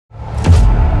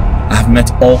I've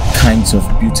met all kinds of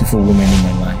beautiful women in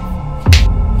my life.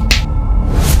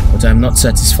 But I'm not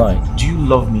satisfied. Do you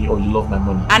love me or you love my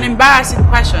money? An embarrassing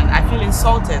question. I feel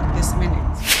insulted this minute.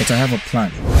 But I have a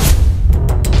plan.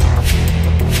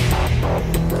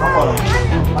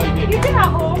 You been at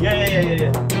home?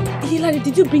 Yeah. Hilary,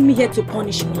 did you bring me here to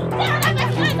punish me? What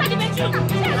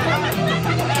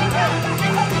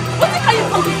are you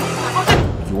talking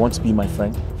about? If you want to be my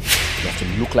friend, you have to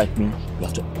look like me, you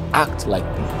have to act like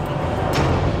me.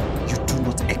 You do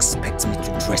not expect me to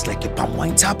dress like a palm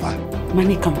wine tapper.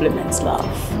 Money compliments love.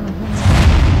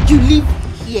 You live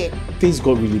here. Things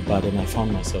got really bad and I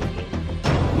found myself here.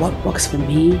 What works for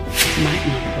me might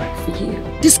not work for you.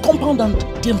 This compound and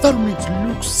the environment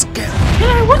looks scary.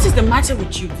 Hilary, what is the matter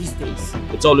with you these days?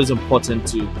 It's always important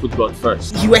to put God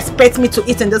first. You expect me to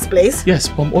eat in this place? Yes,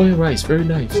 palm oil rice, very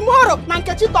nice. Tomorrow,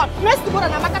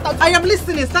 I am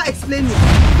listening, start explaining.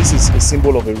 This is a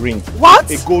symbol of a ring.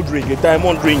 What? A gold ring, a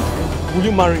diamond ring. Will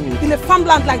you marry me? In a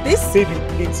farmland like this? Baby,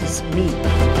 it is me.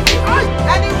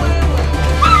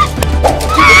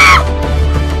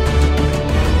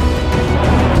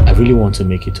 I really want to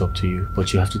make it up to you,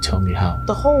 but you have to tell me how.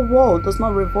 The whole world does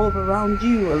not revolve around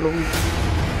you alone.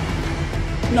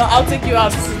 No, I'll take you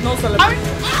out. This is no celebration.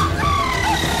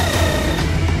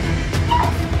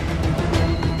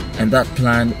 And that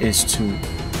plan is to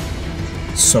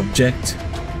subject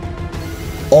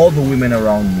all the women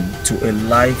around me to a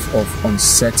life of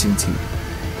uncertainty.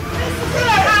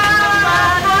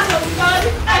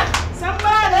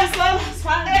 Somebody,